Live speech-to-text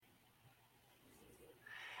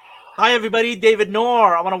Hi, everybody. David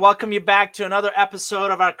Noor. I want to welcome you back to another episode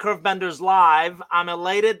of our Curvebenders Live. I'm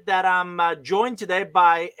elated that I'm joined today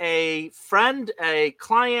by a friend, a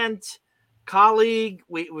client, colleague.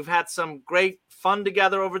 We've had some great fun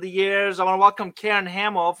together over the years. I want to welcome Karen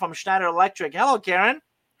Hamill from Schneider Electric. Hello, Karen.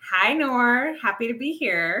 Hi, Noor. Happy to be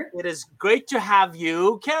here. It is great to have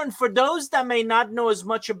you. Karen, for those that may not know as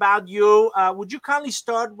much about you, would you kindly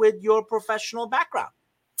start with your professional background?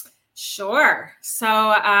 Sure.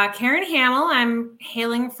 So, Karen Hamill, I'm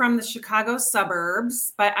hailing from the Chicago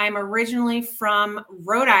suburbs, but I'm originally from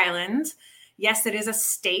Rhode Island. Yes, it is a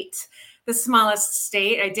state, the smallest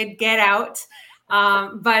state. I did get out.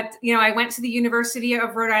 But I went to the University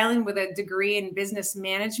of Rhode Island with a degree in business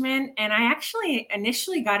management. And I actually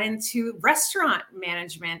initially got into restaurant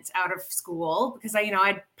management out of school because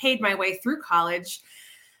I'd paid my way through college,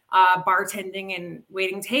 bartending and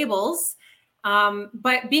waiting tables.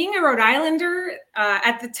 But being a Rhode Islander,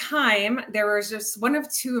 at the time, there was just one of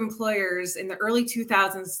two employers in the early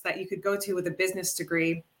 2000s that you could go to with a business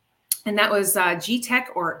degree. And that was GTech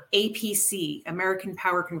or APC, American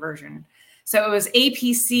Power Conversion. So it was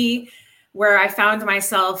APC where I found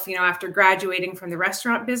myself, after graduating from the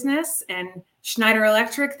restaurant business, and Schneider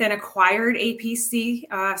Electric then acquired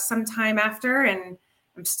APC sometime after, and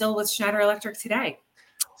I'm still with Schneider Electric today.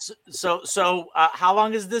 So, how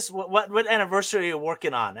long is this? What anniversary are you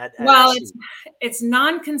working on? Well, it's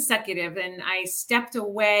non-consecutive, and I stepped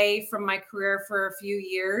away from my career for a few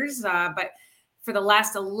years, but for the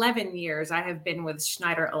last 11 years, I have been with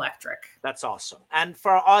Schneider Electric. That's awesome. And for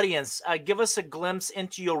our audience, give us a glimpse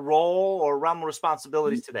into your role or realm of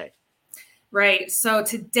responsibilities today. Right. So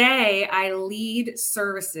today I lead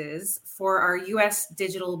services for our U.S.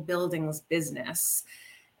 digital buildings business.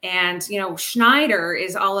 And, Schneider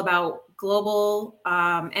is all about global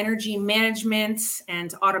energy management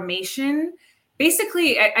and automation.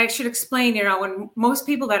 Basically, I should explain, when most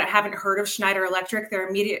people that haven't heard of Schneider Electric, their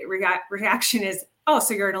immediate reaction is, oh,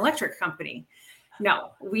 so you're an electric company. No,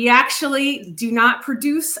 we actually do not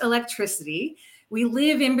produce electricity. We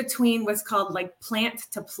live in between what's called like plant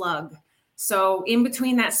to plug. So in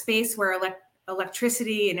between that space where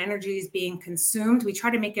electricity and energy is being consumed, we try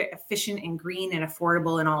to make it efficient and green and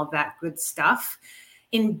affordable and all of that good stuff.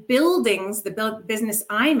 In buildings, the business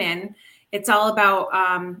I'm in, it's all about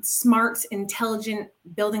smart, intelligent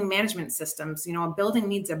building management systems. A building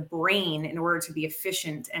needs a brain in order to be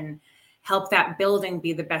efficient and help that building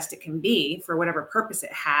be the best it can be for whatever purpose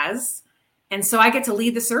it has. And so I get to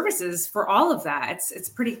lead the services for all of that. It's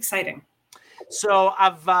pretty exciting. So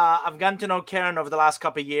I've gotten to know Karen over the last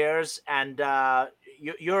couple of years, and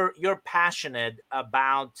you're passionate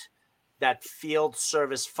about that field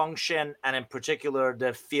service function, and in particular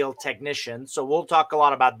the field technician. So we'll talk a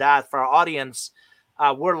lot about that for our audience.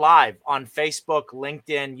 We're live on Facebook,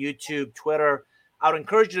 LinkedIn, YouTube, Twitter. I would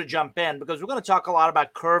encourage you to jump in because we're going to talk a lot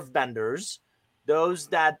about curve benders, those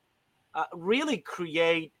that really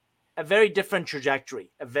create a very different trajectory,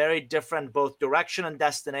 a very different both direction and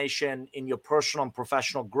destination in your personal and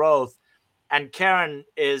professional growth. And Karen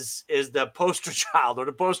is the poster child or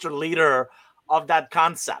the poster leader of that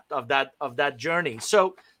concept, of that journey.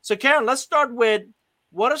 So Karen, let's start with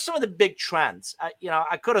what are some of the big trends?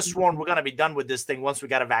 I could have sworn we're going to be done with this thing once we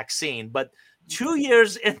got a vaccine, but 2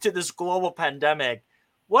 years into this global pandemic,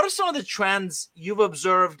 what are some of the trends you've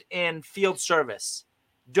observed in field service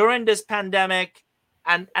during this pandemic?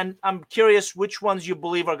 And I'm curious which ones you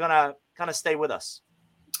believe are going to kind of stay with us.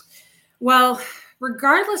 Well,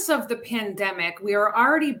 regardless of the pandemic, we are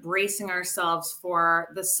already bracing ourselves for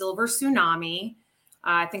the silver tsunami.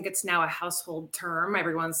 I think it's now a household term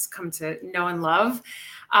everyone's come to know and love.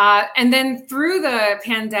 And then through the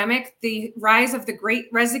pandemic, the rise of the Great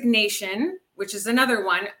Resignation, which is another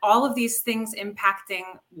one, all of these things impacting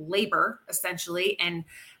labor, essentially, and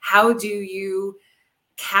how do you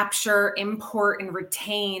capture, import, and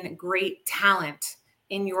retain great talent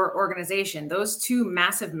in your organization. Those two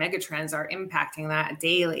massive megatrends are impacting that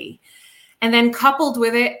daily. And then coupled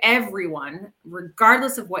with it, everyone,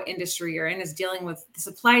 regardless of what industry you're in, is dealing with the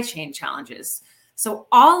supply chain challenges. So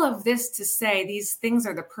all of this to say, these things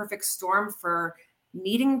are the perfect storm for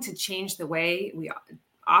needing to change the way we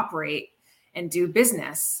operate and do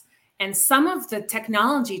business. And some of the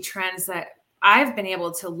technology trends that I've been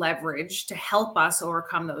able to leverage to help us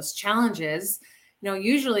overcome those challenges,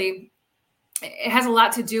 usually it has a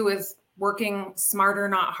lot to do with working smarter,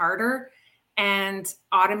 not harder, and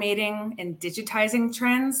automating and digitizing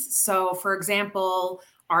trends. So, for example,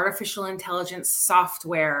 artificial intelligence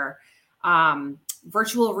software,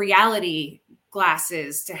 virtual reality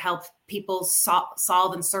glasses to help people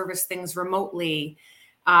solve and service things remotely,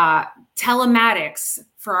 telematics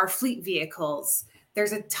for our fleet vehicles.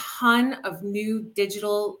 There's a ton of new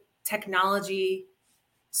digital technology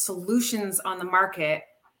solutions on the market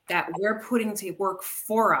that we're putting to work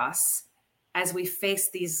for us as we face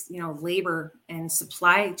these, labor and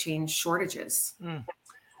supply chain shortages.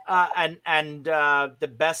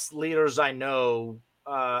 The best leaders I know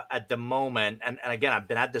at the moment, and again, I've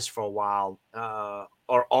been at this for a while,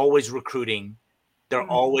 are always recruiting. They're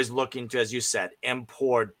always looking to, as you said,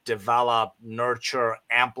 import, develop, nurture,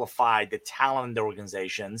 amplify the talent in their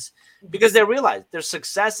organizations, because they realize their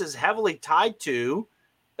success is heavily tied to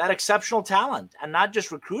that exceptional talent, and not just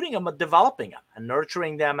recruiting them, but developing them and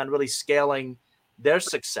nurturing them and really scaling their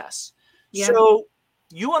success. Yeah. So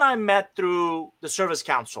you and I met through the Service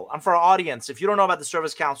Council. And for our audience, if you don't know about the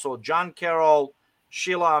Service Council, John Carroll,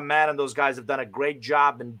 Sheila Ahmed, and those guys have done a great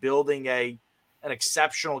job in building an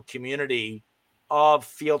exceptional community of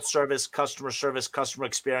field service, customer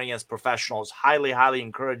experience professionals. Highly, highly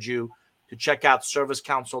encourage you to check out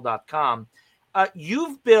servicecouncil.com.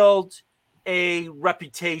 You've built a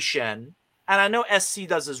reputation, and I know SC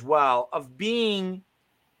does as well, of being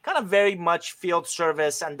kind of very much field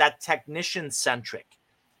service and that technician centric.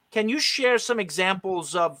 Can you share some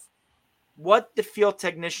examples of what the field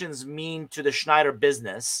technicians mean to the Schneider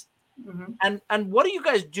business? And what are you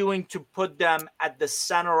guys doing to put them at the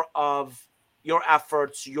center of your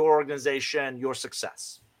efforts, your organization, your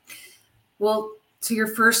success? Well, to your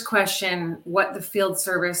first question, what the field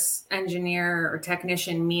service engineer or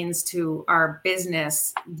technician means to our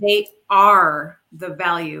business, they are the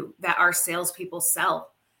value that our salespeople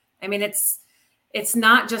sell. I mean, it's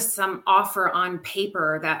not just some offer on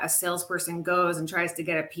paper that a salesperson goes and tries to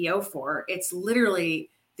get a PO for. It's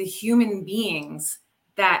literally the human beings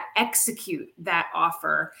that execute that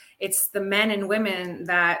offer. It's the men and women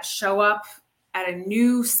that show up at a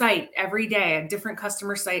new site every day, a different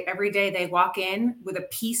customer site every day. They walk in with a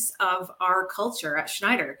piece of our culture at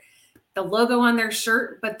Schneider, the logo on their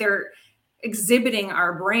shirt, but they're exhibiting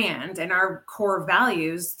our brand and our core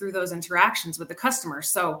values through those interactions with the customer.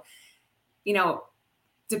 So,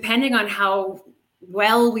 depending on how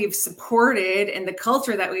well we've supported and the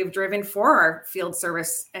culture that we've driven for our field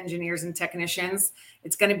service engineers and technicians,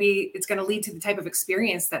 it's going to lead to the type of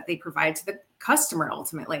experience that they provide to the customer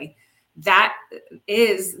ultimately. That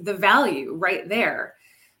is the value right there.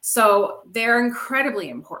 So they're incredibly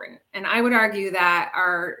important. And I would argue that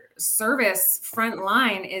our service front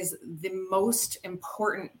line is the most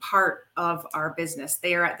important part of our business.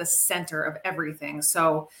 They are at the center of everything.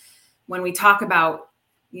 So when we talk about,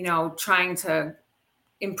 trying to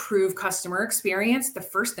improve customer experience, the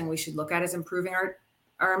first thing we should look at is improving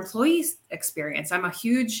our employees' experience. I'm a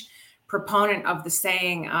huge proponent of the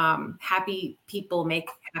saying, happy people make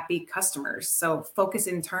happy customers. So focus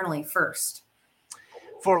internally first.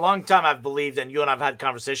 For a long time, I've believed, and you and I've had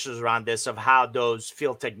conversations around this, of how those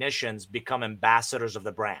field technicians become ambassadors of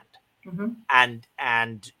the brand. And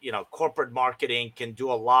corporate marketing can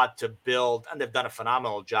do a lot to build, and they've done a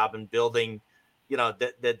phenomenal job in building,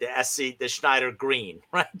 the Schneider green,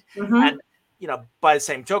 right? And, by the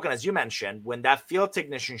same token, as you mentioned, when that field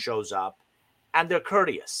technician shows up, and they're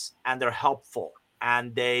courteous and they're helpful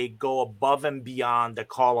and they go above and beyond the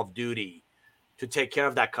call of duty to take care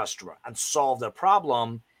of that customer and solve their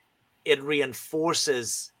problem, it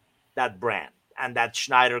reinforces that brand and that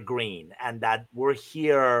Schneider green, and that we're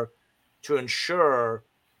here to ensure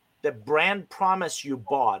the brand promise you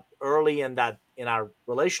bought early in our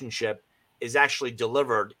relationship is actually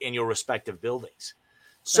delivered in your respective buildings.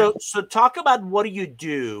 So talk about, what do you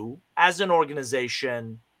do as an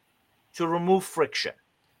organization to remove friction,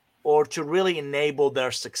 or to really enable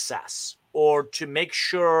their success, or to make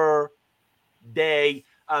sure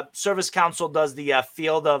Service Council does the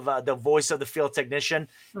field of the voice of the field technician.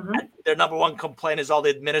 Their number one complaint is all the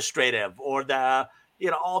administrative or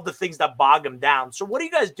all the things that bog them down. So what are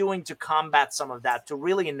you guys doing to combat some of that, to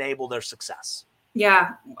really enable their success?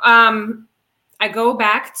 Yeah. I go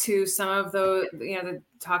back to some of the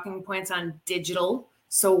talking points on digital.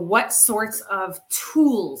 So what sorts of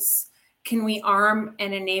tools can we arm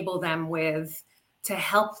and enable them with to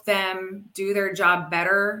help them do their job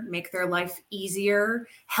better, make their life easier,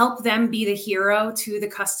 help them be the hero to the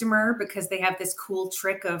customer, because they have this cool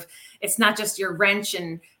trick of, it's not just your wrench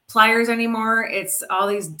and pliers anymore. It's all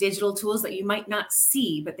these digital tools that you might not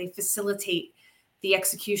see, but they facilitate the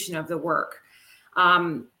execution of the work.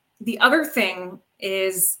 The other thing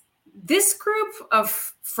is, this group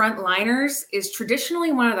of frontliners is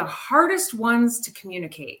traditionally one of the hardest ones to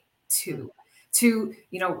communicate to.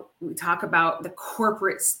 We talk about the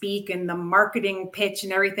corporate speak and the marketing pitch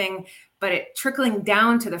and everything, but it trickling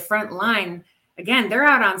down to the front line, again, they're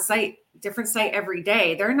out on site, different site every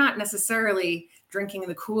day. They're not necessarily drinking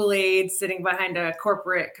the Kool-Aid, sitting behind a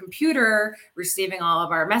corporate computer, receiving all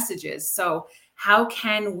of our messages. So how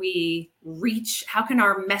can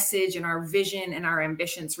our message and our vision and our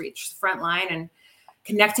ambitions reach the front line? And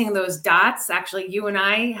connecting those dots, actually, you and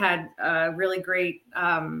I had a really great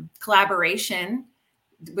collaboration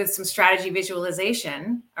with some strategy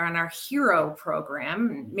visualization on our HERO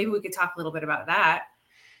program. Maybe we could talk a little bit about that.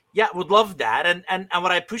 Yeah, would love that. And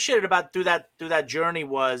what I appreciated about through that journey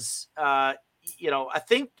was, I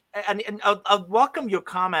think, and I'll welcome your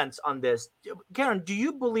comments on this. Karen, do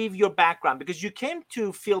you believe your background, because you came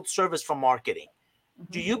to field service from marketing,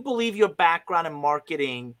 do you believe your background in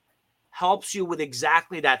marketing helps you with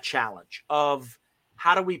exactly that challenge of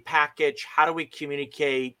how do we package, how do we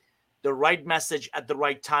communicate the right message at the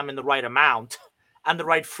right time and the right amount and the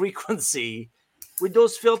right frequency with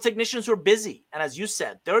those field technicians who are busy? And as you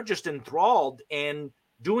said, they're just enthralled in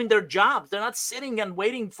doing their jobs. They're not sitting and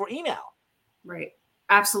waiting for email. Right.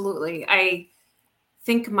 Absolutely. I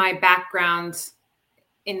think my background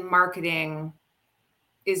in marketing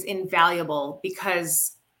is invaluable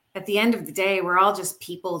because at the end of the day, we're all just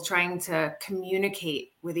people trying to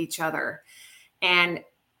communicate with each other. And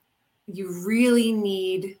you really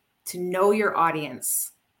need to know your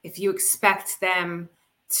audience if you expect them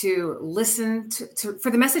to listen to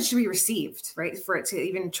for the message to be received, right? For it to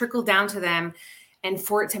even trickle down to them and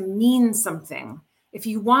for it to mean something. If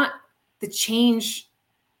you want the change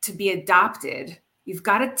to be adopted, you've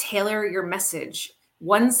got to tailor your message.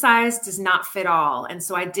 One size does not fit all. And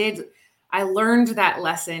so I learned that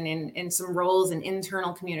lesson in some roles in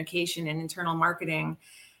internal communication and internal marketing.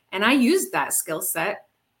 And I used that skill set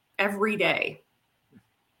every day.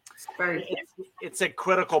 It's a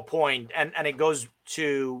critical point, and it goes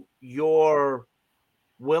to your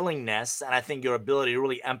willingness and I think your ability to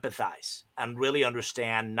really empathize and really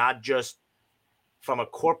understand, not just from a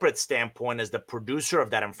corporate standpoint as the producer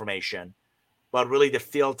of that information, but really the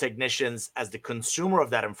field technicians as the consumer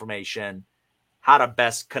of that information, how to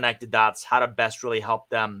best connect the dots, how to best really help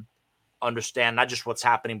them understand not just what's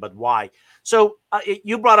happening, but why. So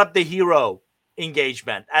you brought up the HERO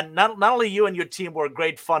engagement, and not only you and your team were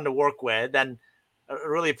great fun to work with, and I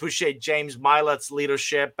really appreciate James Milet's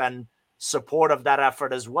leadership and support of that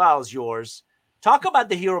effort as well as yours. Talk about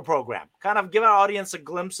the HERO program. Kind of give our audience a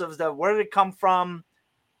glimpse of where did it come from,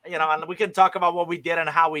 and we can talk about what we did and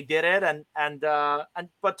how we did it,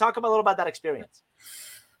 but talk a little about that experience.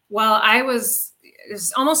 Well, it was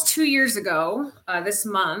almost 2 years ago this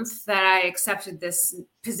month that I accepted this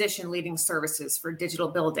position leading services for digital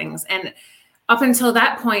buildings. And up until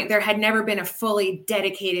that point, there had never been a fully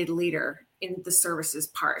dedicated leader in the services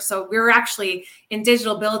part. So we were actually in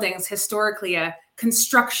digital buildings, historically a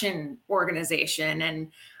construction organization.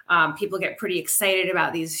 And people get pretty excited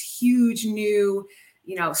about these huge new,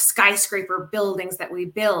 skyscraper buildings that we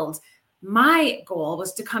build. My goal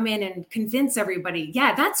was to come in and convince everybody,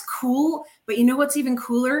 yeah, that's cool. But you know what's even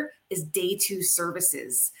cooler is day two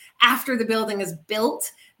services. After the building is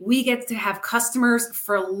built, we get to have customers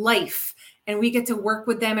for life. And we get to work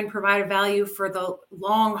with them and provide a value for the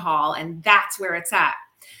long haul. And that's where it's at.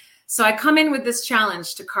 So I come in with this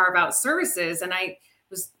challenge to carve out services. And I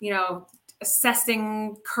was,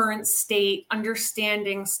 assessing current state,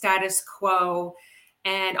 understanding status quo,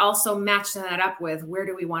 and also matching that up with where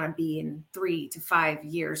do we want to be in 3 to 5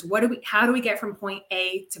 years? How do we get from point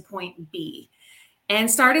A to point B? And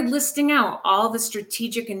started listing out all the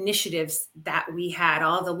strategic initiatives that we had,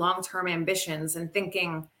 all the long-term ambitions, and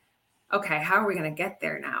thinking, okay, how are we going to get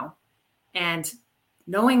there now? And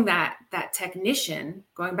knowing that technician,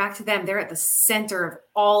 going back to them, they're at the center of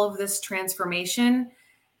all of this transformation.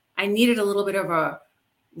 I needed a little bit of a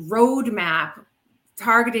roadmap,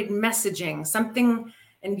 targeted messaging, something.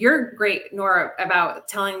 And you're great, Nora, about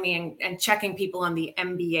telling me and checking people on the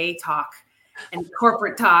MBA talk and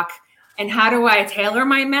corporate talk. And how do I tailor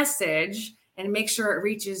my message and make sure it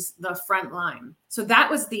reaches the front line? So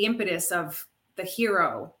that was the impetus of the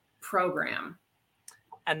HERO program.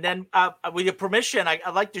 And then with your permission,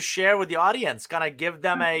 I'd like to share with the audience, kind of give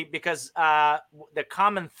them because the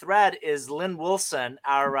common thread is Lynn Wilson,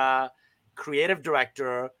 our creative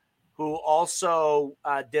director, who also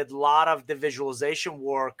did a lot of the visualization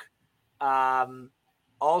work,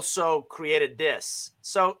 also created this.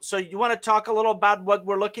 So you want to talk a little about what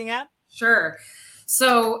we're looking at? Sure.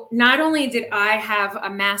 So not only did I have a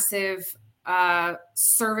massive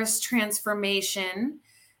service transformation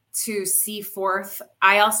to see forth,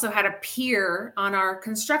 I also had a peer on our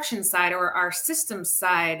construction side or our systems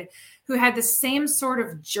side who had the same sort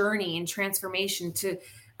of journey and transformation to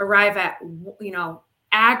arrive at,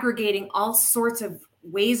 aggregating all sorts of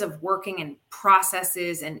ways of working and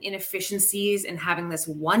processes and inefficiencies and having this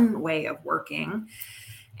one way of working,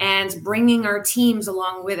 and bringing our teams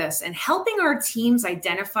along with us and helping our teams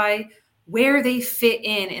identify where they fit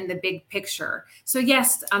in the big picture. So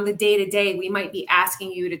yes, on the day-to-day, we might be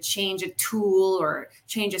asking you to change a tool or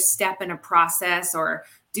change a step in a process or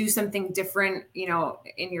do something different,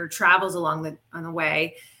 in your travels on the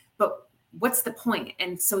way. But what's the point?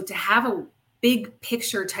 And so to have a big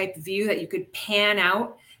picture type view that you could pan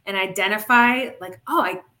out and identify like,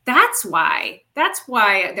 that's why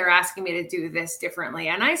they're asking me to do this differently.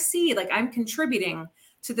 And I see like I'm contributing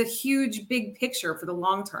to the huge big picture for the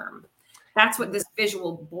long term. That's what this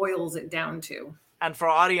visual boils it down to. And for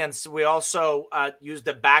our audience, we also use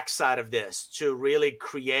the backside of this to really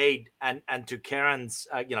create, and to Karen's,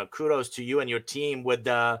 kudos to you and your team with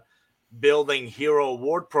the Building Hero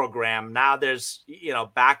Award program. Now there's,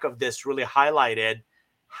 back of this really highlighted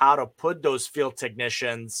how to put those field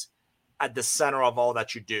technicians at the center of all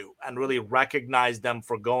that you do and really recognize them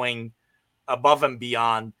for going above and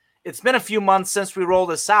beyond. It's been a few months since we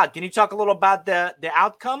rolled this out. Can you talk a little about the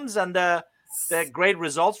outcomes and the great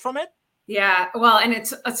results from it? Yeah, well, and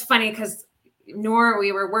it's funny because Noor,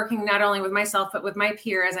 we were working not only with myself, but with my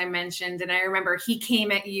peer, as I mentioned. And I remember he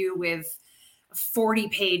came at you with a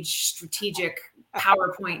 40-page strategic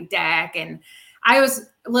PowerPoint deck. And I was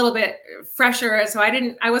a little bit fresher, so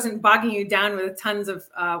I wasn't bogging you down with tons of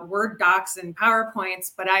Word docs and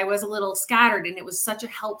PowerPoints, but I was a little scattered, and it was such a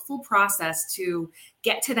helpful process to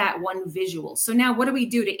get to that one visual. So now what do we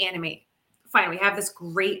do to animate? Fine, we have this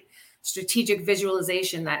great strategic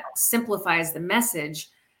visualization that simplifies the message.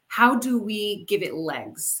 How do we give it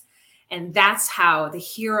legs? And that's how the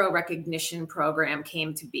Hero Recognition Program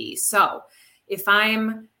came to be. So if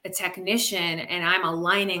I'm a technician and I'm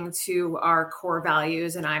aligning to our core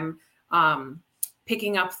values and I'm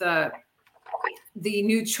picking up the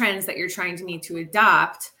new trends that you're trying to need to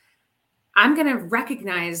adopt, I'm going to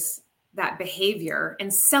recognize that behavior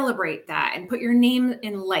and celebrate that and put your name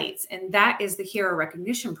in lights. And that is the Hero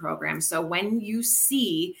Recognition Program. So when you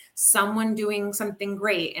see someone doing something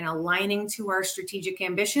great and aligning to our strategic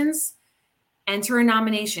ambitions, enter a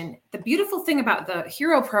nomination. The beautiful thing about the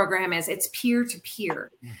Hero Program is it's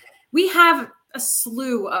peer-to-peer. We have a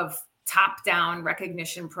slew of top-down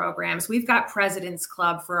recognition programs. We've got President's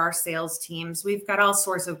Club for our sales teams. We've got all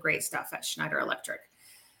sorts of great stuff at Schneider Electric.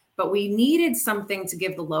 But we needed something to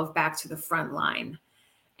give the love back to the front line.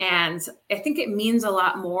 And I think it means a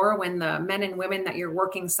lot more when the men and women that you're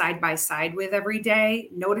working side by side with every day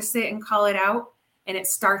notice it and call it out. And it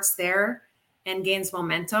starts there and gains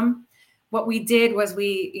momentum. What we did was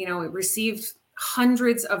we received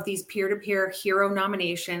hundreds of these peer-to-peer hero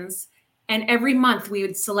nominations. And every month we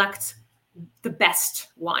would select the best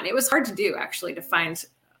one. It was hard to do, actually, to find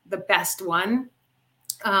the best one.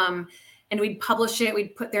 And we'd publish it.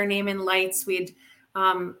 We'd put their name in lights. We'd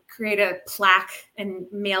create a plaque and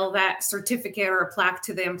mail that certificate or a plaque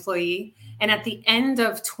to the employee. And at the end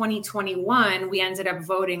of 2021, we ended up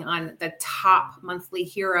voting on the top monthly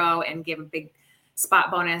hero and gave a big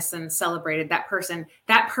spot bonus and celebrated that person.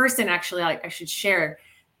 That person, actually, I should share,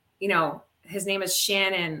 his name is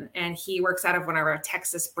Shannon, and he works out of one of our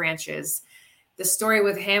Texas branches. The story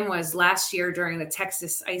with him was last year during the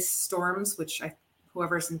Texas ice storms, which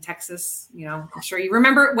whoever's in Texas, I'm sure you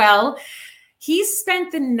remember it well. He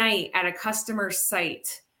spent the night at a customer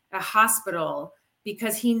site, a hospital,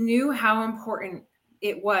 because he knew how important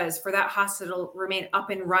it was for that hospital to remain up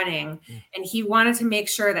and running. And he wanted to make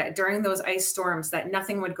sure that during those ice storms that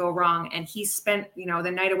nothing would go wrong. And he spent,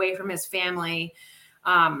 the night away from his family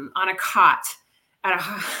on a cot at a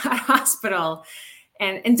hospital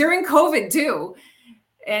and during COVID too.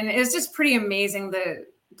 And it was just pretty amazing the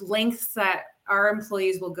lengths that our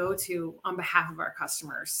employees will go to on behalf of our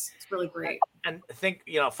customers. It's really great. And think,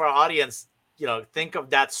 for our audience, think of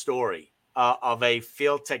that story of a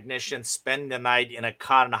field technician spending the night in a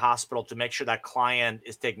cot in a hospital to make sure that client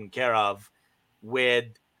is taken care of, with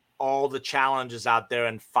all the challenges out there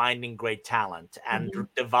and finding great talent and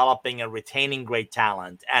developing and retaining great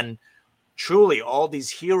talent. And truly all these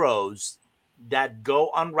heroes that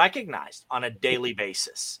go unrecognized on a daily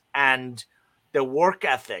basis, and their work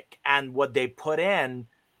ethic and what they put in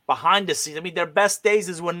behind the scenes. I mean, their best days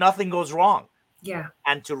is when nothing goes wrong. Yeah.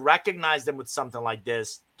 And to recognize them with something like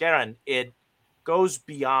this, Karen, it goes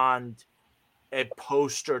beyond a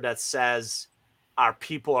poster that says our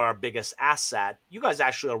people are our biggest asset. You guys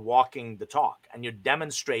actually are walking the talk, and you're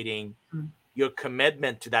demonstrating your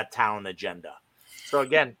commitment to that talent agenda. So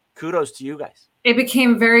again, kudos to you guys. It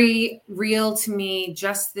became very real to me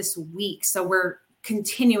just this week. So we're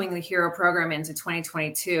continuing the hero program into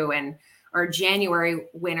 2022. And our January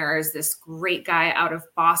winner is this great guy out of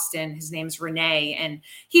Boston. His name's Renee. And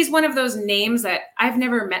he's one of those names that I've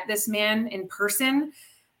never met this man in person,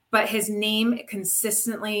 but his name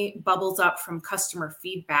consistently bubbles up from customer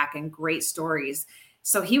feedback and great stories.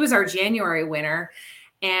 So he was our January winner,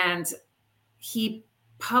 and he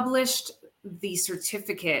published the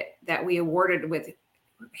certificate that we awarded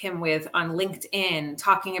him with on LinkedIn,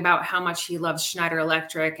 talking about how much he loves Schneider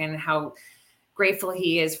Electric and how grateful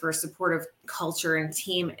he is for a supportive culture and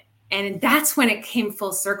team. And that's when it came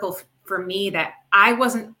full circle for me that I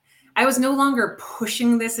was no longer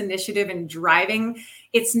pushing this initiative and driving.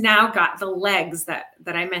 It's now got the legs that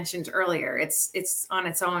I mentioned earlier. It's on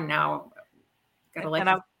its own now.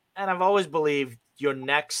 I've always believed your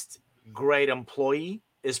next great employee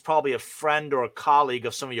is probably a friend or a colleague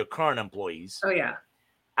of some of your current employees. Oh yeah.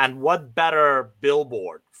 And what better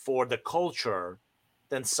billboard for the culture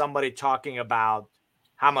than somebody talking about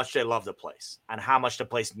how much they love the place and how much the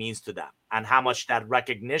place means to them and how much that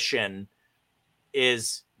recognition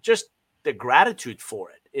is, just the gratitude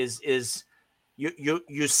for it is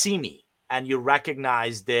you see me and you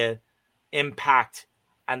recognize the impact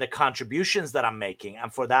and the contributions that I'm making,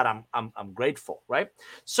 and for that I'm grateful, right?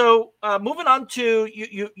 So moving on to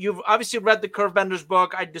you've obviously read the Curvebenders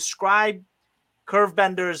book. I describe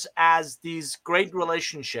Curvebenders as these great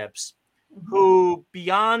relationships who,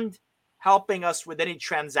 beyond helping us with any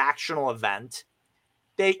transactional event,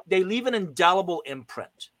 they leave an indelible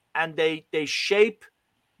imprint, and they shape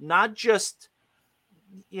not just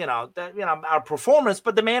our performance,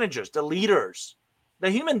 but the managers, the leaders, the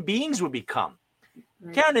human beings we become.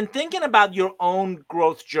 Right. Karen, in thinking about your own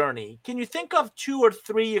growth journey, can you think of 2 or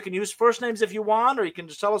 3? You can use first names if you want, or you can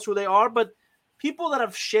just tell us who they are, but people that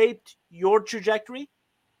have shaped your trajectory?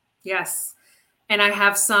 Yes. And I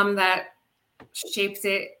have some that shaped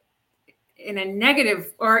it in a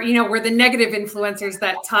negative, or, were the negative influencers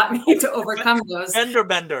that taught me to overcome those. Fender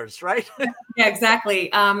benders, right? Yeah, exactly.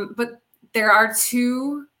 But there are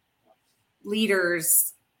 2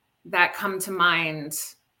 leaders that come to mind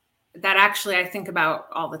that actually I think about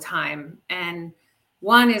all the time. And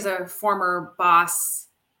one is a former boss.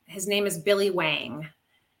 His name is Billy Wang.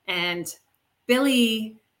 And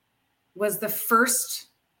Billy was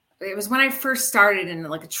it was when I first started in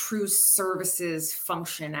like a true services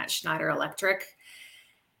function at Schneider Electric.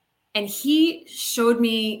 And he showed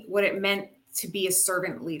me what it meant to be a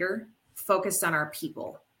servant leader focused on our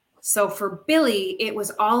people. So for Billy, it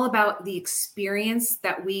was all about the experience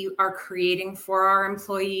that we are creating for our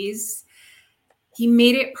employees. He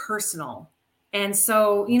made it personal. And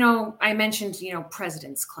so, I mentioned,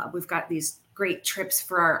 President's Club. We've got these great trips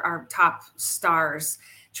for our top stars.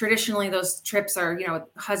 Traditionally, those trips are,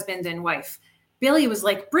 husband and wife. Billy was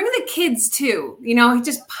like, bring the kids too,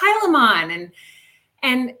 just pile them on.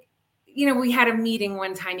 And we had a meeting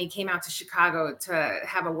one time. He came out to Chicago to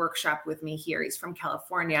have a workshop with me here. He's from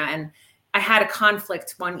California. And I had a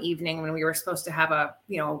conflict one evening when we were supposed to have a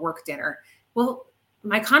work dinner. Well,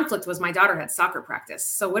 my conflict was my daughter had soccer practice.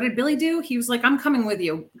 So what did Billy do? He was like, I'm coming with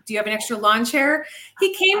you. Do you have an extra lawn chair?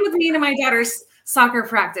 He came with me to my daughter's soccer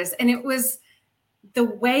practice. And it was the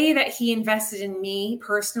way that he invested in me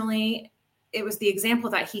personally. It was the example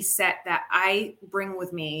that he set that I bring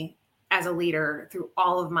with me as a leader through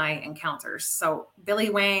all of my encounters. So Billy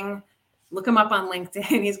Wang, look him up on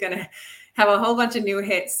LinkedIn. He's going to have a whole bunch of new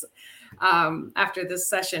hits after this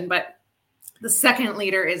session. But the second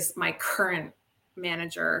leader is my current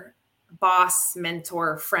manager, boss,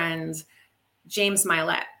 mentor, friend, James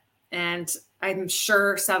Milet. And I'm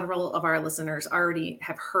sure several of our listeners already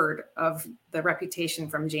have heard of the reputation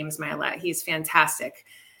from James Milet. He's fantastic.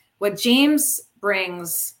 What James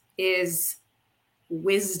brings is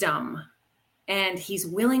wisdom, and he's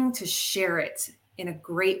willing to share it in a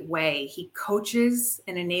great way. He coaches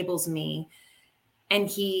and enables me, and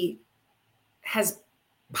he has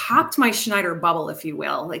popped my Schneider bubble, if you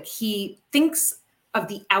will. Like, he thinks of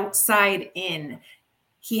the outside in.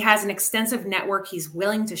 He has an extensive network. He's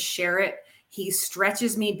willing to share it. He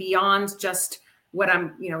stretches me beyond just what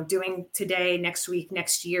I'm, doing today, next week,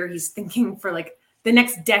 next year. He's thinking for like the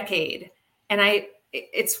next decade. And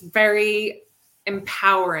it's very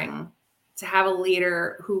empowering to have a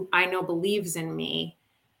leader who I know believes in me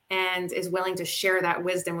and is willing to share that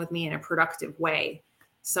wisdom with me in a productive way.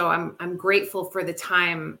 So I'm grateful for the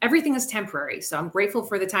time. Everything is temporary. So I'm grateful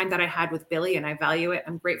for the time that I had with Billy, and I value it.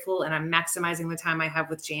 I'm grateful, and I'm maximizing the time I have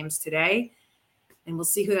with James today. And we'll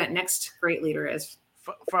see who that next great leader is.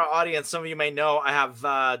 For our audience, some of you may know I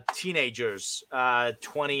have teenagers,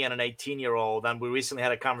 20 and an 18-year-old, and we recently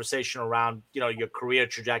had a conversation around, your career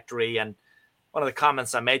trajectory. And one of the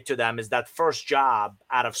comments I made to them is that first job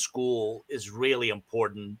out of school is really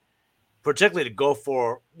important, particularly to go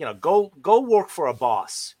for, go work for a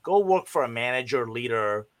boss, go work for a manager,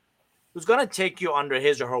 leader who's going to take you under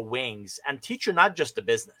his or her wings and teach you not just the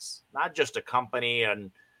business, not just a company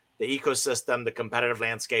and the ecosystem, the competitive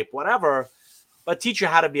landscape, whatever, but teach you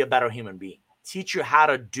how to be a better human being, teach you how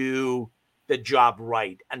to do the job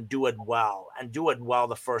right and do it well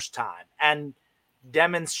the first time, and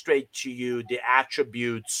demonstrate to you the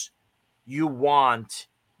attributes you want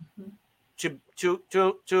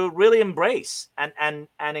to really embrace and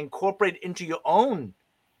incorporate into your own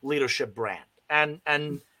leadership brand. And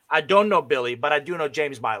I don't know Billy, but I do know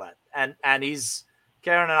James Milet, and he's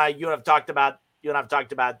Karen and I. You and I've talked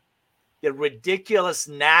about the ridiculous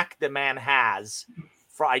knack the man has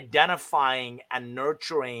for identifying and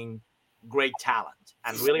nurturing great talent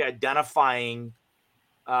and really identifying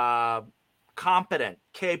competent,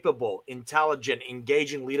 capable, intelligent,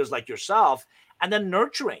 engaging leaders like yourself, and then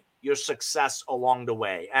nurturing your success along the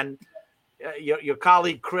way. And your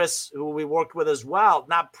colleague Chris, who we worked with as well,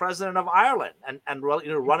 now president of Ireland and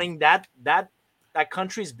running that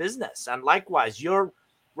country's business. And likewise, your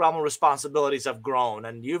realm of responsibilities have grown,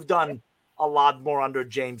 and you've done a lot more under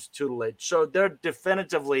James' tutelage. So they're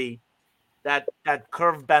definitively that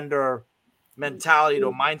curve bender mentality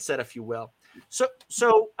or mindset, if you will.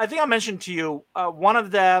 So I think I mentioned to you one of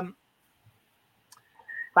the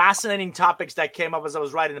fascinating topics that came up as I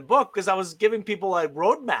was writing the book, because I was giving people a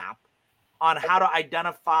roadmap on how to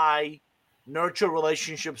identify, nurture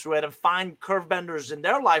relationships with, and find curve benders in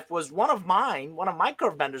their life. Was one of my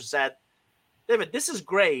curve benders said, David, this is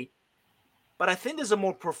great, but I think there's a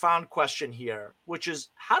more profound question here, which is,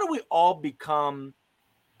 how do we all become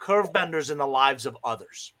curve benders in the lives of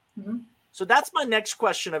others? Mm-hmm. So that's my next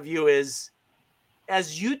question of you is,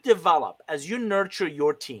 as you develop, as you nurture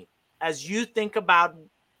your team, as you think about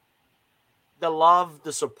the love,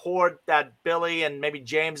 the support that Billy and maybe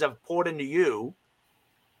James have poured into you,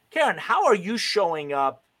 Karen, how are you showing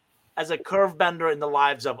up as a curve bender in the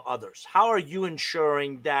lives of others? How are you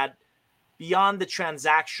ensuring that beyond the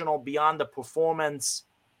transactional, beyond the performance,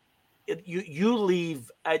 you leave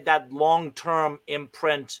that long-term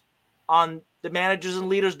imprint on the managers and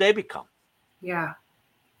leaders they become? Yeah.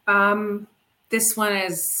 This one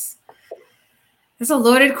is a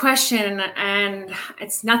loaded question, and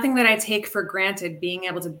it's nothing that I take for granted, being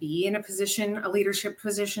able to be in a leadership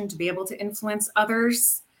position, to be able to influence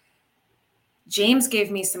others. James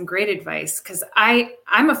gave me some great advice, because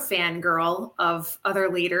I'm a fangirl of other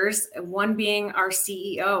leaders, one being our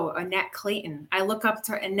CEO, Annette Clayton. I look up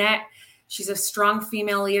to Annette. She's a strong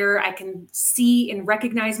female leader. I can see and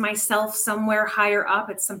recognize myself somewhere higher up.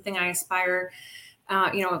 It's something I aspire,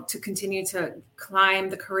 to continue to climb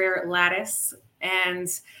the career lattice. And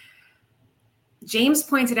James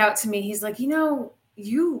pointed out to me, he's like, you're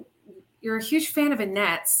a huge fan of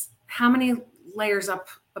Annette's. How many layers up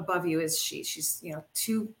above you is she? She's,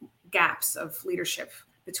 2 gaps of leadership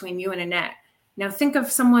between you and Annette. Now think of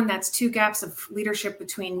someone that's 2 gaps of leadership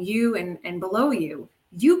between you and below you.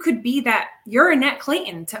 You could be that. You're Annette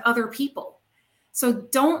Clayton to other people. So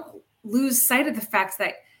don't lose sight of the fact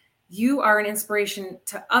that you are an inspiration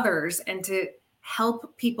to others and to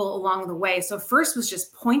help people along the way. So first was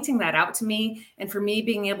just pointing that out to me, and for me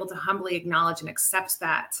being able to humbly acknowledge and accept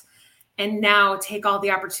that, and now take all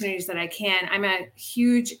the opportunities that I can. I'm a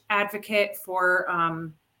huge advocate for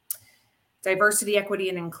diversity, equity,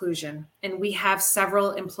 and inclusion. And we have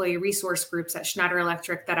several employee resource groups at Schneider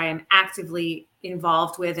Electric that I am actively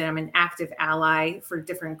involved with, and I'm an active ally for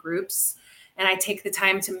different groups. And I take the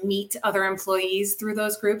time to meet other employees through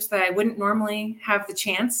those groups that I wouldn't normally have the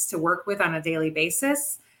chance to work with on a daily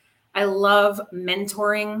basis. I love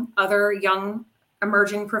mentoring other young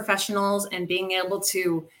emerging professionals and being able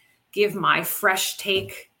to give my fresh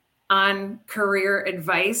take on career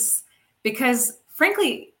advice, because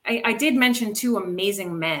frankly, I did mention 2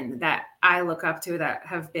 amazing men that I look up to that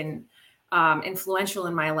have been influential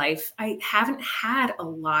in my life. I haven't had a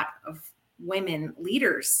lot of women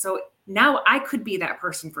leaders. So now I could be that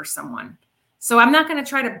person for someone. So I'm not going to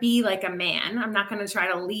try to be like a man. I'm not going to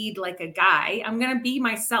try to lead like a guy. I'm going to be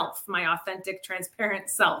myself, my authentic, transparent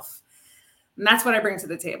self. And that's what I bring to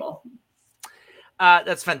the table.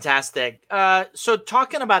 That's fantastic. So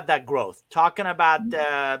talking about that growth, talking about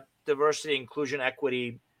diversity, inclusion,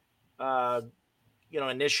 equity,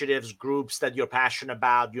 initiatives, groups that you're passionate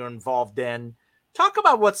about, you're involved in. Talk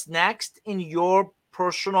about what's next in your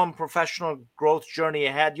personal and professional growth journey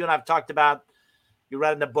ahead. You and I've talked about, you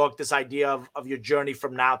read in the book, this idea of your journey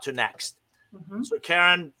from now to next. Mm-hmm. So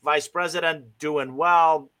Karen, vice president, doing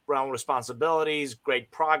well, realm responsibilities,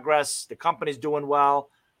 great progress. The company's doing well.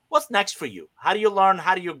 What's next for you? How do you learn?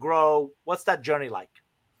 How do you grow? What's that journey like?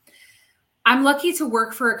 I'm lucky to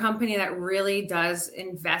work for a company that really does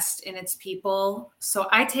invest in its people. So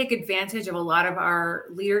I take advantage of a lot of our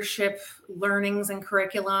leadership learnings and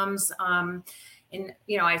curriculums.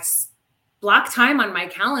 I block time on my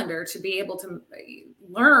calendar to be able to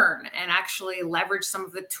learn and actually leverage some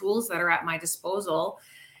of the tools that are at my disposal.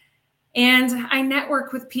 And I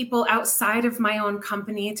network with people outside of my own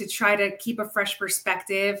company to try to keep a fresh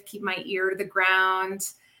perspective, keep my ear to the ground.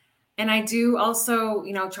 And I do also,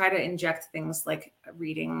 try to inject things like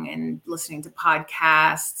reading and listening to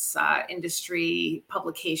podcasts, industry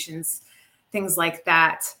publications, things like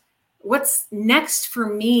that. What's next for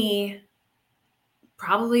me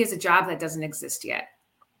probably is a job that doesn't exist yet.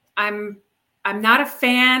 I'm not a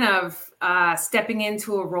fan of stepping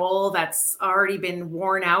into a role that's already been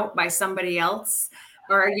worn out by somebody else,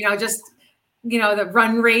 or the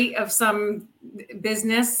run rate of some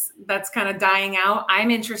business that's kind of dying out.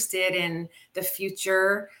 I'm interested in the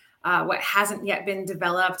future, what hasn't yet been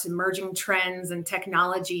developed, emerging trends and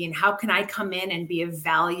technology, and how can I come in and be of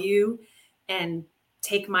value and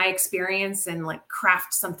take my experience and like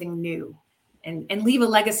craft something new and leave a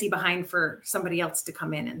legacy behind for somebody else to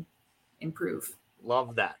come in and improve.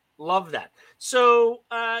 Love that. Love that. So,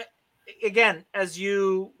 again,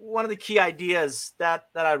 one of the key ideas that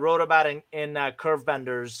I wrote about in Curve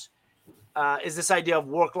Benders is this idea of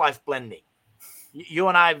work-life blending. You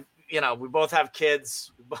and I, we both have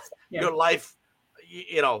kids. Yeah. Your life,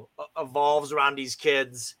 evolves around these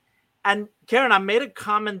kids. And Karen, I made a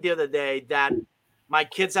comment the other day that my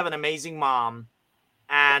kids have an amazing mom,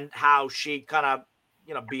 and how she kind of,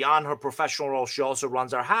 beyond her professional role, she also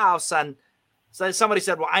runs our house. And so somebody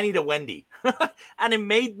said, well, I need a Wendy. And it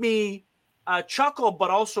made me chuckle,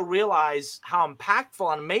 but also realize how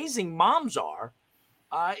impactful and amazing moms are.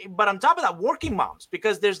 But on top of that, working moms,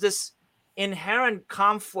 because there's this inherent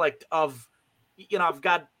conflict of, I've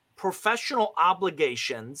got professional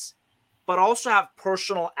obligations, but also have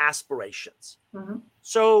personal aspirations. Mm-hmm.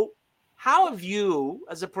 So how have you,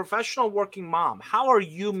 as a professional working mom, how are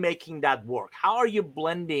you making that work? How are you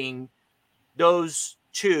blending those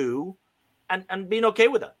two and being okay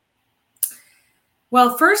with it?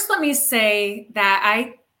 Well, first, let me say that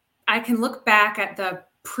I can look back at the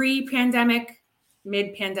pre-pandemic,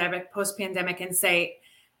 mid-pandemic, post-pandemic, and say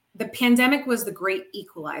the pandemic was the great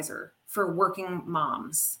equalizer for working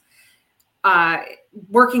moms.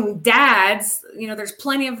 Working dads, there's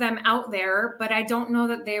plenty of them out there, but I don't know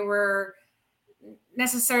that they were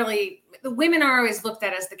necessarily, the women are always looked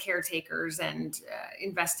at as the caretakers and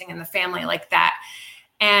investing in the family like that.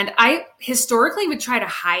 And I historically would try to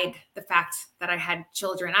hide the fact that I had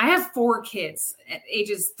children. I have 4 kids at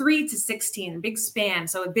ages 3 to 16, big span.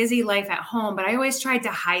 So a busy life at home, but I always tried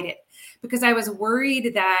to hide it because I was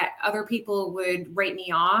worried that other people would write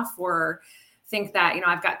me off or think that,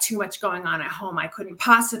 I've got too much going on at home. I couldn't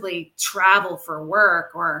possibly travel for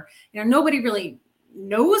work, or, nobody really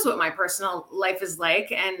knows what my personal life is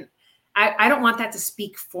like. And I don't want that to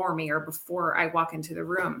speak for me or before I walk into the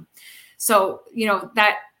room. So, do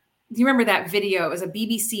you remember that video? It was a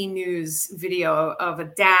BBC News video of a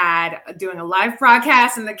dad doing a live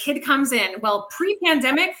broadcast and the kid comes in. Well,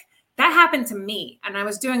 pre-pandemic, that happened to me. And I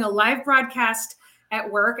was doing a live broadcast at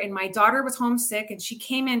work and my daughter was homesick and she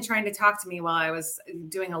came in trying to talk to me while I was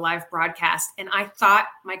doing a live broadcast. And I thought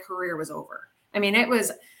my career was over. I mean, it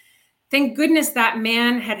was, thank goodness that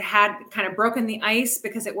man had kind of broken the ice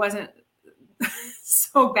because it wasn't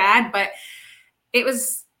so bad, but it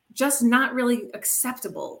was just not really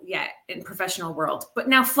acceptable yet in professional world. But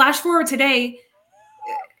now flash forward today,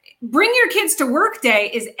 bring your kids to work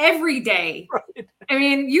day is every day. Right. I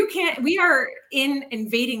mean, we are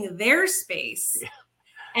invading their space. Yeah.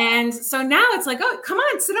 And so now it's like, oh, come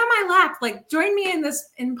on, sit on my lap, like join me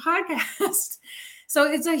in podcast. So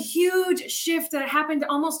it's a huge shift that happened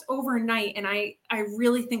almost overnight. And I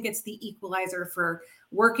really think it's the equalizer for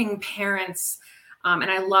working parents. And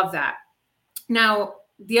I love that. Now,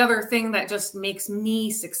 the other thing that just makes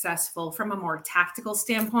me successful from a more tactical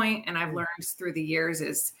standpoint, and I've learned through the years,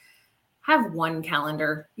 is have one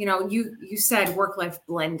calendar. You said work-life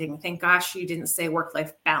blending. Thank gosh you didn't say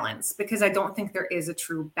work-life balance, because I don't think there is a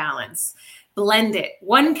true balance. Blend it.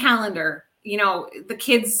 One calendar, the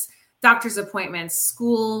kids' doctor's appointments,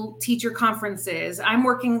 school teacher conferences. I'm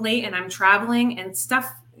working late and I'm traveling and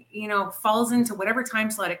stuff, falls into whatever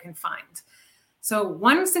time slot it can find. So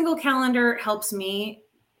one single calendar helps me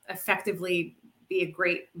effectively be a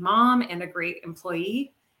great mom and a great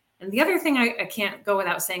employee. And the other thing I can't go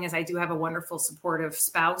without saying is I do have a wonderful, supportive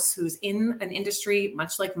spouse who's in an industry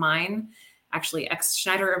much like mine, actually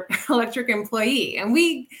ex-Schneider Electric employee. And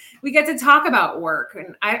we get to talk about work,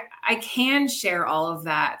 and I can share all of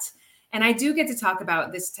that. And I do get to talk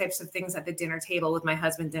about these types of things at the dinner table with my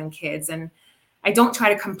husband and kids. And I don't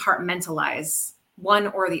try to compartmentalize one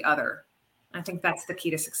or the other. I think that's the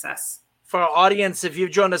key to success. For our audience, if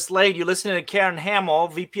you've joined us late, you're listening to Karen Hamill,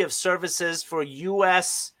 VP of Services for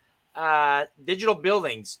U.S. Digital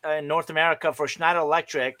Buildings in North America for Schneider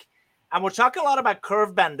Electric. And we're talking a lot about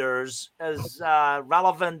curve benders as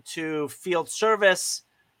relevant to field service,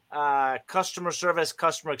 customer service,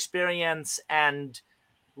 customer experience, and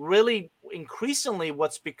really increasingly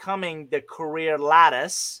what's becoming the career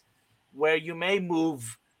lattice, where you may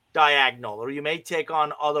move diagonal or you may take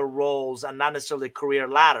on other roles and not necessarily career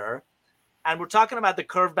ladder. And we're talking about the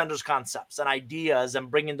curve benders concepts and ideas and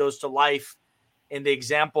bringing those to life in the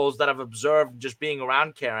examples that I've observed just being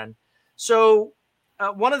around Karen. So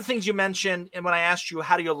one of the things you mentioned, and when I asked you,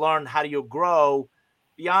 how do you learn, how do you grow,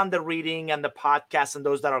 beyond the reading and the podcasts and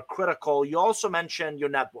those that are critical, you also mentioned your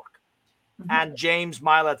network and James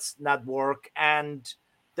Milet's network. And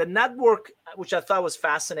the network, which I thought was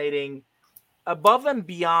fascinating, above and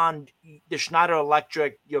beyond the Schneider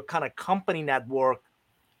Electric, your kind of company network,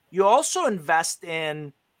 you also invest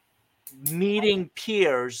in meeting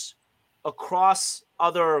peers across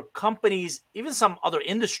other companies, even some other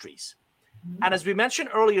industries. And as we mentioned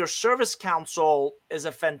earlier, Service Council is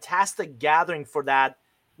a fantastic gathering for that,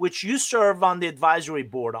 which you serve on the advisory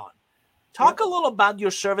board on. Talk a little about your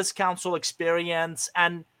Service Council experience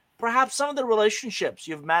and perhaps some of the relationships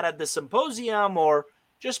you've met at the symposium or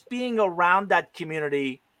just being around that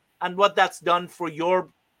community and what that's done for your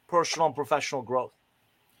personal and professional growth.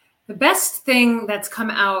 The best thing that's come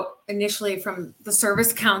out initially from the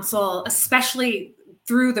Service Council, especially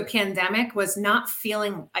through the pandemic, was not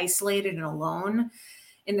feeling isolated and alone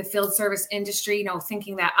in the field service industry,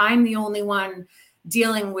 thinking that I'm the only one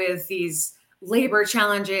dealing with these labor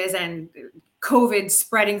challenges and COVID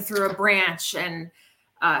spreading through a branch and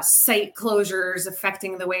site closures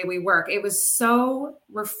affecting the way we work. It was so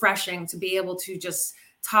refreshing to be able to just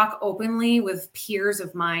talk openly with peers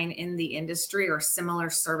of mine in the industry or similar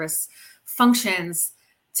service functions,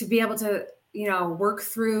 to be able to, work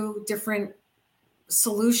through different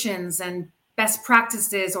solutions and best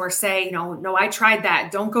practices, or say, no, I tried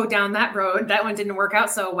that. Don't go down that road. That one didn't work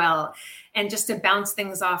out so well. And just to bounce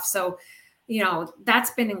things off. So,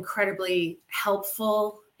 that's been incredibly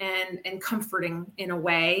helpful and comforting in a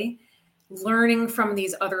way. Learning from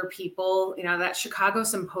these other people, that Chicago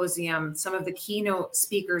symposium, some of the keynote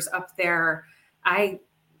speakers up there, I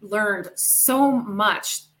learned so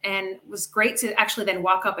much, and it was great to actually then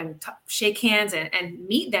walk up and shake hands and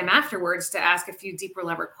meet them afterwards to ask a few deeper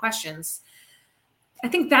level questions. I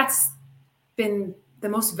think that's been the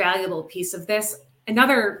most valuable piece of this.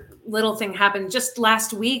 Another little thing happened just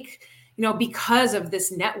last week, because of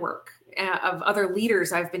this network of other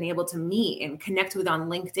leaders I've been able to meet and connect with on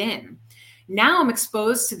LinkedIn. Now I'm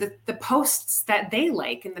exposed to the posts that they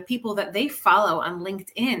like and the people that they follow on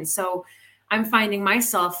LinkedIn. So I'm finding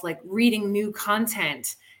myself like reading new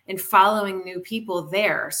content and following new people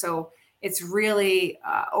there. So it's really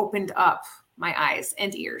opened up my eyes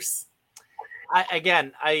and ears. I've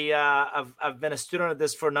been a student of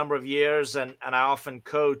this for a number of years, and I often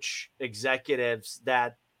coach executives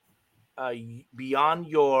that beyond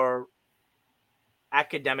your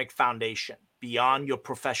academic foundation, beyond your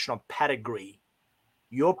professional pedigree,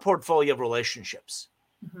 your portfolio of relationships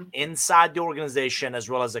inside the organization as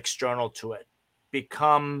well as external to it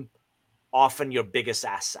become often your biggest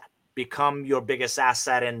asset. Become your biggest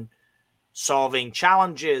asset in solving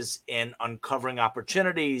challenges, in uncovering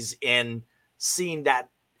opportunities, in seeing that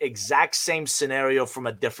exact same scenario from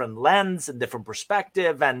a different lens and different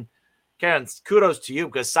perspective. And Karen, kudos to you,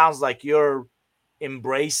 because it sounds like you're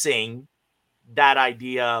embracing that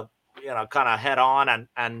idea, kind of head on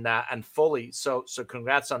and fully. So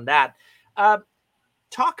congrats on that.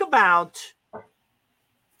 Talk about,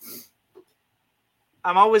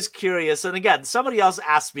 I'm always curious, and again, somebody else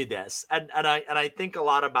asked me this, and I think a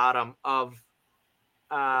lot about them, of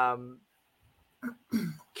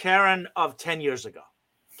Karen of 10 years ago,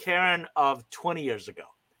 Karen of 20 years ago,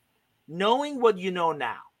 knowing what you know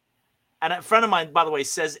now. And a friend of mine, by the way,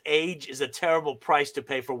 says age is a terrible price to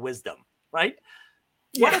pay for wisdom, right?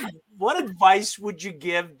 Yeah. What advice would you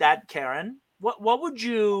give that Karen? What would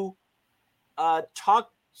you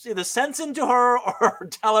talk either sense into her or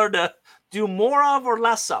tell her to do more of or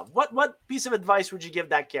less of? What piece of advice would you give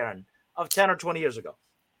that Karen of 10 or 20 years ago?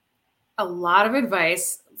 A lot of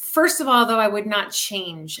advice. First of all, though, I would not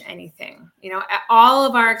change anything. All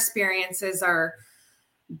of our experiences are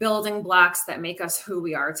building blocks that make us who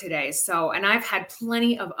we are today. So, and I've had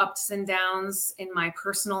plenty of ups and downs in my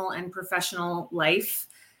personal and professional life,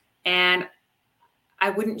 and I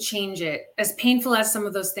wouldn't change it. As painful as some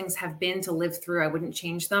of those things have been to live through, I wouldn't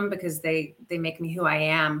change them because they make me who I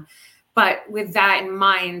am. But with that in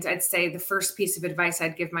mind, I'd say the first piece of advice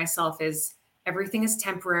I'd give myself is everything is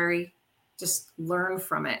temporary. Just learn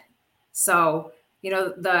from it. So,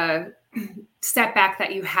 the setback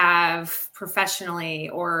that you have professionally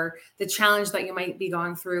or the challenge that you might be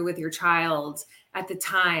going through with your child at the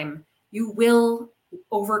time, you will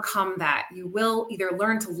overcome that. You will either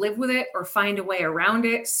learn to live with it or find a way around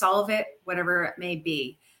it, solve it, whatever it may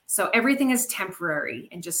be. So everything is temporary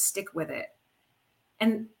and just stick with it.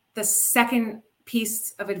 And the second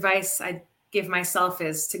piece of advice I give myself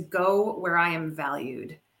is to go where I am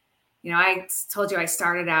valued. I told you I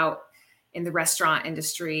started out in the restaurant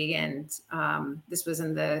industry, and this was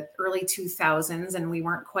in the early 2000s, and we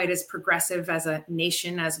weren't quite as progressive as a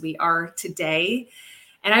nation as we are today.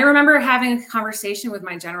 And I remember having a conversation with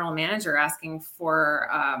my general manager asking for,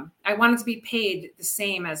 I wanted to be paid the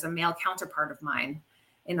same as a male counterpart of mine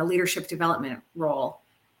in a leadership development role.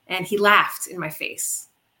 And he laughed in my face.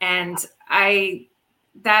 And I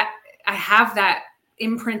have that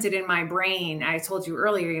imprinted in my brain. I told you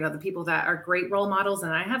earlier, the people that are great role models,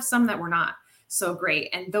 and I have some that were not so great.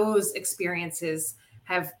 And those experiences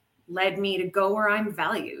have led me to go where I'm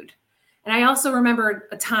valued. And I also remember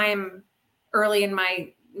a time early in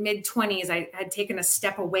my mid-20s, I had taken a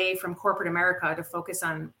step away from corporate America to focus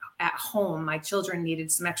on at home. My children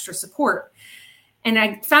needed some extra support. And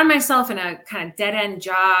I found myself in a kind of dead-end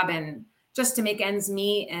job and just to make ends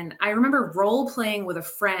meet. And I remember role playing with a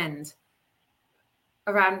friend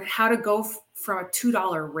around how to go from a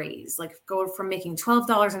 $2 raise, like go from making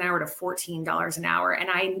 $12 an hour to $14 an hour. And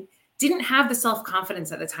I didn't have the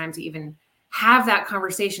self-confidence at the time to even have that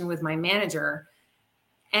conversation with my manager.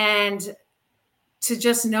 And to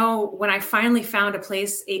just know when I finally found a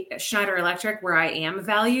place, Schneider Electric, where I am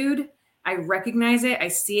valued, I recognize it, I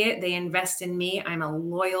see it, they invest in me, I'm a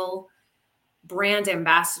loyal brand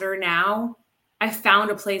ambassador now. I found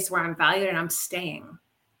a place where I'm valued and I'm staying.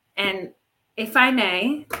 And if I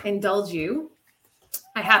may indulge you,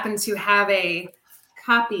 I happen to have a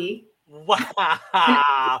copy.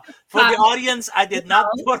 Wow. For the audience, I did not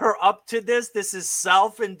put her up to this. This is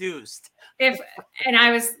self-induced. And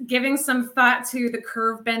I was giving some thought to the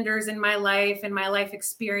curve benders in my life and my life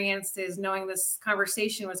experiences, knowing this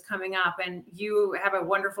conversation was coming up. And you have a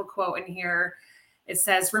wonderful quote in here. It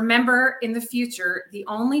says, "Remember, in the future, the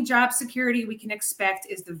only job security we can expect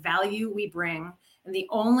is the value we bring. And the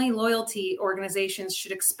only loyalty organizations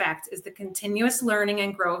should expect is the continuous learning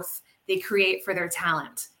and growth they create for their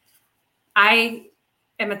talent." I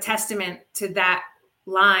am a testament to that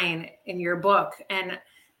line in your book. And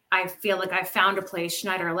I feel like I found a place,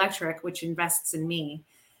 Schneider Electric, which invests in me.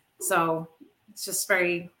 So it's just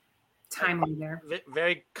very timely there.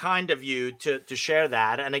 Very kind of you to share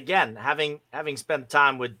that. And again, having spent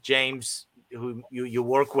time with James, who you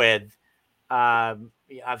work with, I've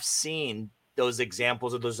seen those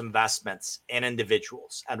examples of those investments in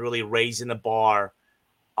individuals and really raising the bar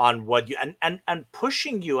on what you and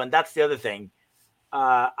pushing you. And that's the other thing.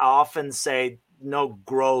 I often say no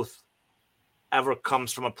growth ever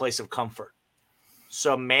comes from a place of comfort.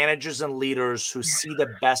 So managers and leaders who see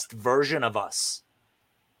the best version of us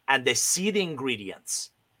and they see the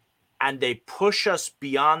ingredients and they push us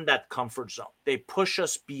beyond that comfort zone. They push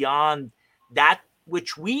us beyond that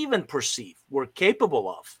which we even perceive we're capable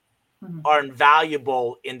of, are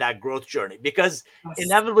invaluable in that growth journey. Because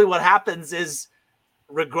inevitably what happens is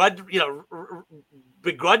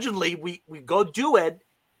begrudgingly we go do it,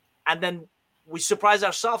 and then we surprise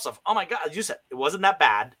ourselves of, oh my God, as you said, it wasn't that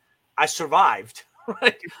bad. I survived,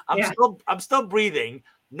 right? I'm still breathing.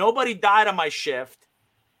 Nobody died on my shift.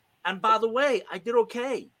 And by the way, I did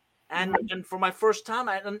okay. And for my first time,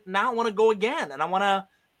 now I want to go again and I want to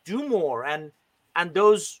do more. And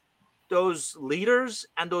those leaders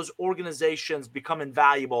and those organizations become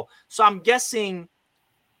invaluable. So I'm guessing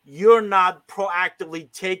you're not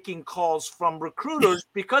proactively taking calls from recruiters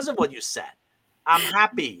because of what you said. I'm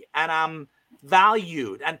happy and I'm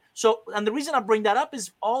valued. And the reason I bring that up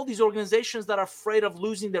is all these organizations that are afraid of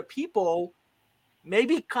losing their people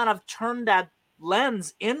maybe kind of turn that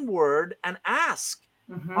lens inward and ask,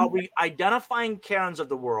 are we identifying Karens of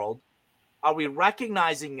the world? Are we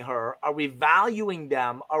recognizing her? Are we valuing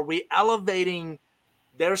them? Are we elevating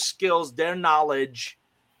their skills, their knowledge,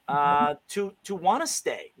 to want to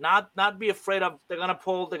stay, not be afraid of they're going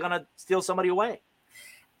to steal somebody away?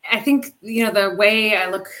 I think, the way I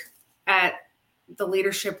look at the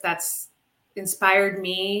leadership that's inspired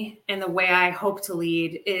me and the way I hope to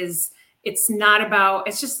lead is it's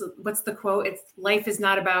just, what's the quote? Life is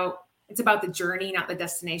not about, it's about the journey, not the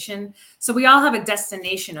destination. So we all have a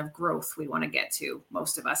destination of growth we want to get to,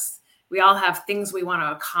 most of us. We all have things we want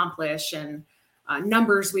to accomplish and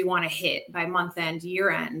numbers we want to hit by month end, year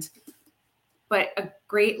end. But a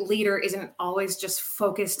great leader isn't always just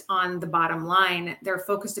focused on the bottom line. They're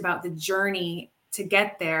focused about the journey to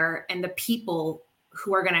get there and the people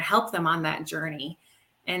who are going to help them on that journey,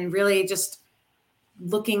 and really just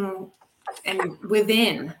looking and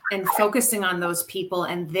within and focusing on those people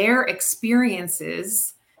and their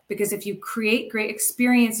experiences. Because if you create great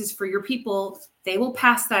experiences for your people, they will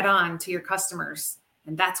pass that on to your customers.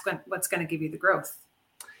 And that's what's going to give you the growth.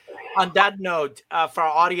 On that note, for our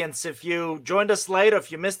audience, if you joined us late or if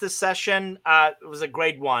you missed this session, it was a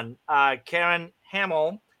great one. Karen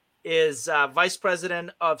Hamill is Vice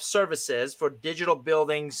President of Services for Digital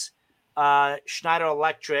Buildings, Schneider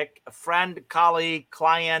Electric, a friend, colleague,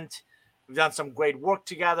 client. We've done some great work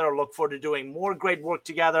together. I look forward to doing more great work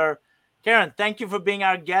together. Karen, thank you for being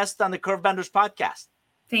our guest on the Curvebenders podcast.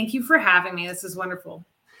 Thank you for having me. This is wonderful.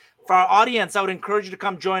 For our audience, I would encourage you to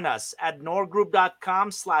come join us at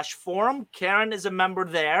norgroup.com/forum. Karen is a member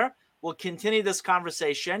there. We'll continue this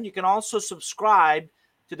conversation. You can also subscribe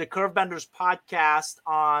to the Curvebenders podcast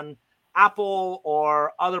on Apple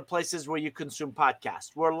or other places where you consume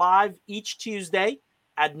podcasts. We're live each Tuesday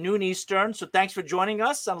at noon Eastern. So thanks for joining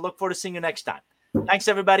us and look forward to seeing you next time. Thanks,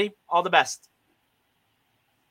 everybody. All the best.